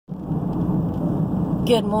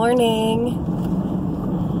Good morning.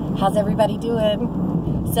 How's everybody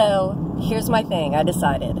doing? So here's my thing. I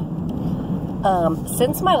decided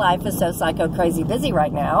since my life is so psycho crazy busy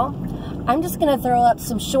right now, I'm just gonna throw up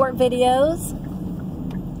some short videos,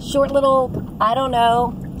 short little, I don't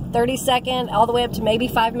know, 30-second all the way up to maybe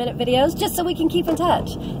 5-minute videos, just so we can keep in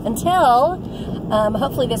touch until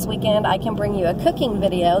hopefully this weekend I can bring you a cooking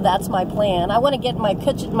video. That's my plan. I want to get in my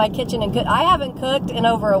kitchen and cook. I haven't cooked in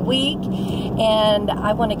over a week, and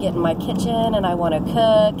I want to get in my kitchen and I want to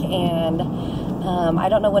cook, and I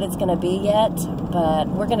don't know what it's going to be yet, but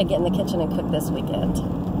we're going to get in the kitchen and cook this weekend.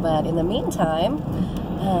 But in the meantime,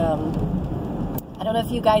 I don't know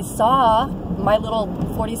if you guys saw my little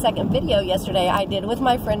 40-second video yesterday I did with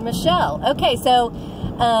my friend Michelle. Okay, so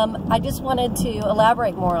I just wanted to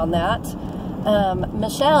elaborate more on that.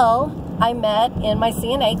 Michelle, I met in my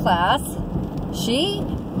CNA class. She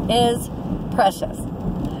is precious.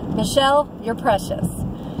 Michelle, you're precious.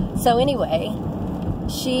 So anyway,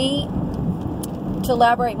 to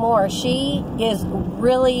elaborate more, she is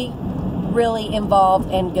really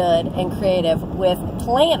involved and good and creative with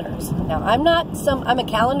planners. Now, I'm a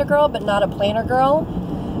calendar girl, but not a planner girl.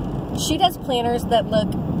 She does planners that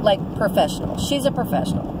look like professional. She's a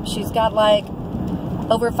professional. She's got like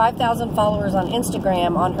over 5,000 followers on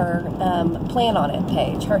Instagram on her Plan On It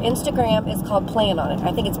page. Her Instagram is called Plan On It.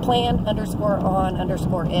 I think it's plan_on_it.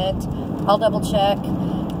 I'll double check,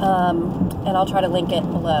 and I'll try to link it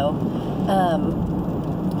below.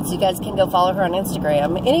 So you guys can go follow her on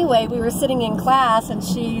Instagram. Anyway, we were sitting in class, and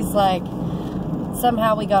she's like,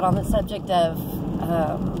 somehow we got on the subject of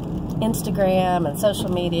Instagram and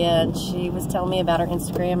social media, and she was telling me about her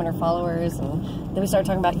Instagram and her followers, and then we started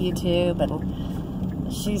talking about YouTube,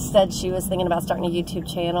 and she said she was thinking about starting a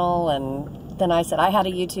YouTube channel, and then I said I had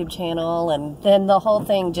a YouTube channel, and then the whole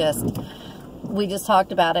thing we just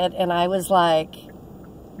talked about it, and I was like,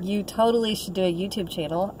 you totally should do a YouTube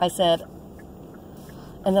channel. I said,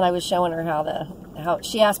 and then I was showing her how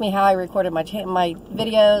she asked me how I recorded my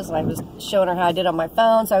videos, and I was showing her how I did on my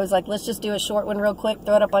phone. So I was like, let's just do a short one real quick,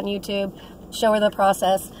 throw it up on YouTube, show her the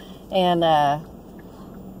process. And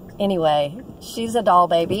anyway, she's a doll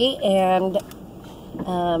baby, and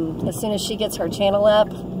as soon as she gets her channel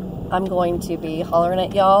up, I'm going to be hollering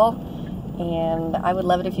at y'all, and I would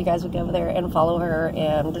love it if you guys would go over there and follow her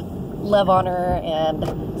and love on her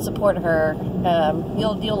and support her.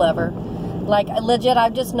 You'll love her. Like, legit, I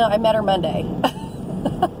met her Monday.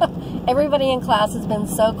 Everybody in class has been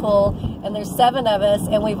so cool, and there's 7 of us,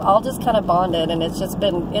 and we've all just kind of bonded, and it's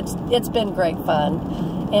been great fun,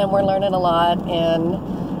 and we're learning a lot,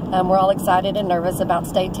 and we're all excited and nervous about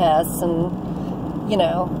state tests, and you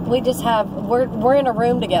know, we're in a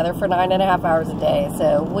room together for 9.5 hours a day,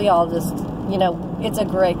 so we all just, you know, it's a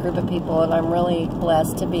great group of people, and I'm really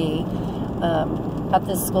blessed to be at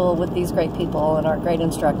this school with these great people and our great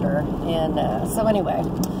instructor. And so anyway,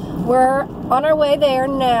 we're on our way there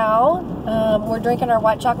now. We're drinking our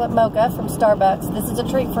white chocolate mocha from Starbucks. This is a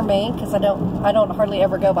treat for me because I don't hardly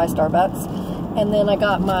ever go by Starbucks. And then I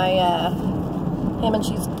got my ham and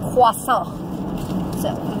cheese croissant.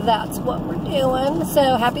 So that's what we're doing.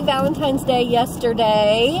 So happy Valentine's Day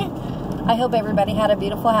yesterday. I hope everybody had a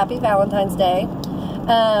beautiful, happy Valentine's Day.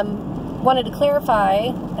 Wanted to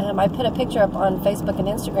clarify, I put a picture up on Facebook and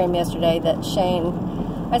Instagram yesterday that Shane,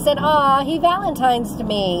 I said, aw, he Valentined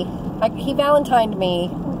me. He Valentined me.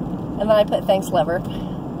 And then I put thanks, lover.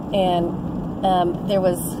 And there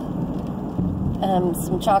was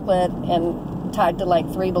some chocolate and tied to like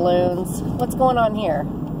 3 balloons. What's going on here?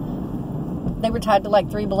 They were tied to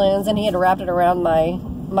like 3 balloons, and he had wrapped it around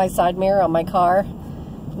my side mirror on my car.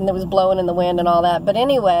 And it was blowing in the wind and all that. But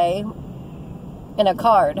anyway, in a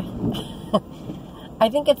card. I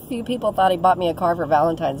think a few people thought he bought me a car for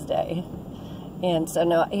Valentine's Day. And so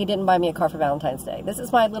no, he didn't buy me a car for Valentine's Day. This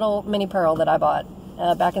is my little mini Pearl that I bought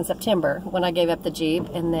back in September when I gave up the Jeep.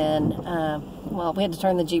 And then, well, we had to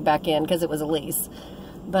turn the Jeep back in because it was a lease.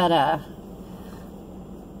 But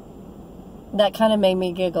that kind of made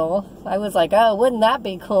me giggle. I was like, oh, wouldn't that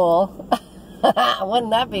be cool?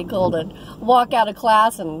 Wouldn't that be cool to walk out of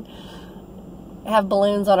class and have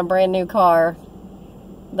balloons on a brand new car?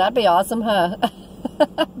 That'd be awesome, huh?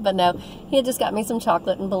 But no, he had just got me some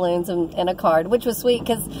chocolate and balloons and a card, which was sweet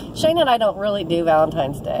because Shane and I don't really do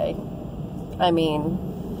Valentine's Day. I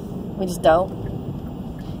mean, we just don't.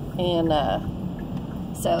 And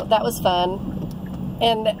so that was fun.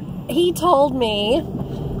 And he told me,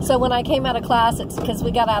 so when I came out of class, it's because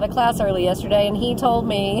we got out of class early yesterday, and he told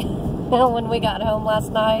me when we got home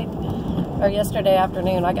last night, or yesterday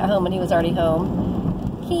afternoon, I got home and he was already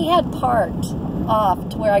home, he had parked off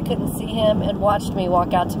to where I couldn't see him and watched me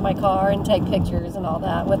walk out to my car and take pictures and all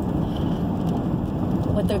that with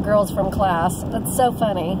the girls from class. That's so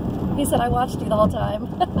funny. He said, I watched you the whole time.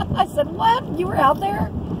 I said, what? You were out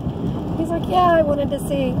there? He's like, yeah, I wanted to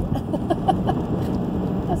see.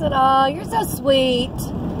 I said, oh, you're so sweet.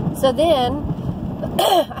 So then,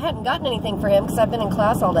 I hadn't gotten anything for him because I've been in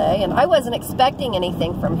class all day, and I wasn't expecting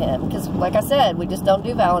anything from him because, like I said, we just don't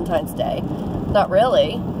do Valentine's Day. Not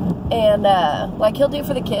really. And, like, he'll do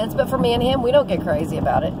for the kids, but for me and him, we don't get crazy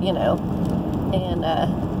about it, you know. And,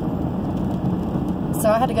 so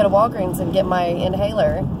I had to go to Walgreens and get my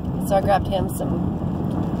inhaler. So I grabbed him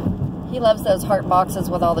some. He loves those heart boxes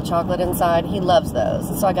with all the chocolate inside. He loves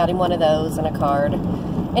those. So I got him one of those and a card.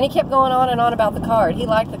 And he kept going on and on about the card. He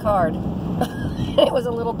liked the card. It was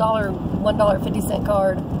a little $1.50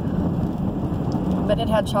 card. But it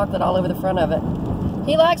had chocolate all over the front of it.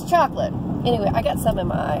 He likes chocolate. Anyway, I got some in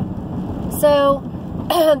my eye. So,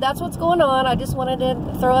 that's what's going on. I just wanted to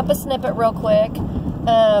throw up a snippet real quick.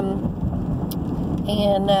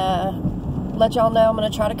 And let y'all know I'm going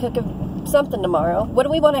to try to cook something tomorrow. What do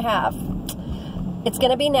we want to have? It's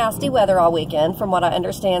going to be nasty weather all weekend, from what I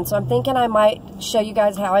understand. So I'm thinking I might show you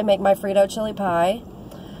guys how I make my Frito chili pie.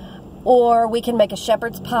 Or we can make a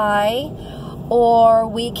shepherd's pie. Or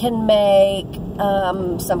we can make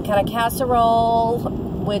some kind of casserole,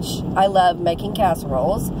 which I love making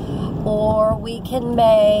casseroles. Or we can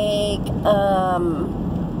make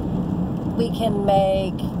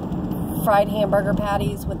fried hamburger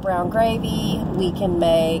patties with brown gravy. We can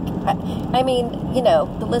make, I mean, you know,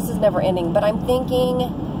 the list is never ending, but I'm thinking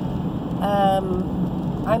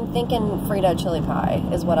Frito chili pie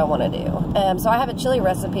is what I want to do. So I have a chili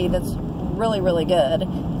recipe that's really, really good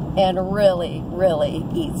and really, really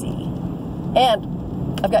easy. And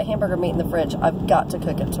I've got hamburger meat in the fridge. I've got to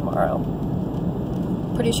cook it tomorrow.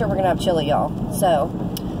 Pretty sure we're going to have chili, y'all. So,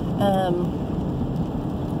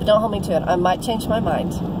 but don't hold me to it. I might change my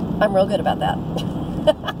mind. I'm real good about that.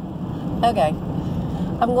 Okay.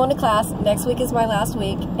 I'm going to class. Next week is my last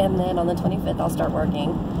week, and then on the 25th I'll start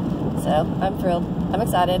working. So I'm thrilled. I'm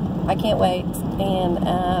excited. I can't wait. And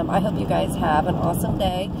I hope you guys have an awesome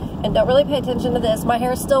day. And don't really pay attention to this. My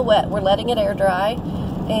hair is still wet. We're letting it air dry.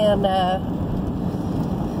 And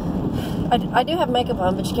I do have makeup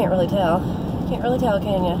on, but you can't really tell. Can't really tell,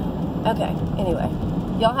 can you? Okay. Anyway,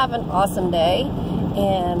 y'all have an awesome day.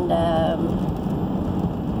 And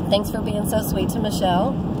thanks for being so sweet to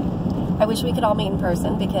Michelle. I wish we could all meet in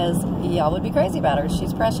person because y'all would be crazy about her.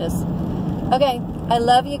 She's precious. Okay, I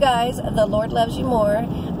love you guys. The Lord loves you more.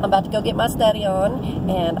 I'm about to go get my study on,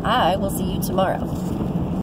 and I will see you tomorrow.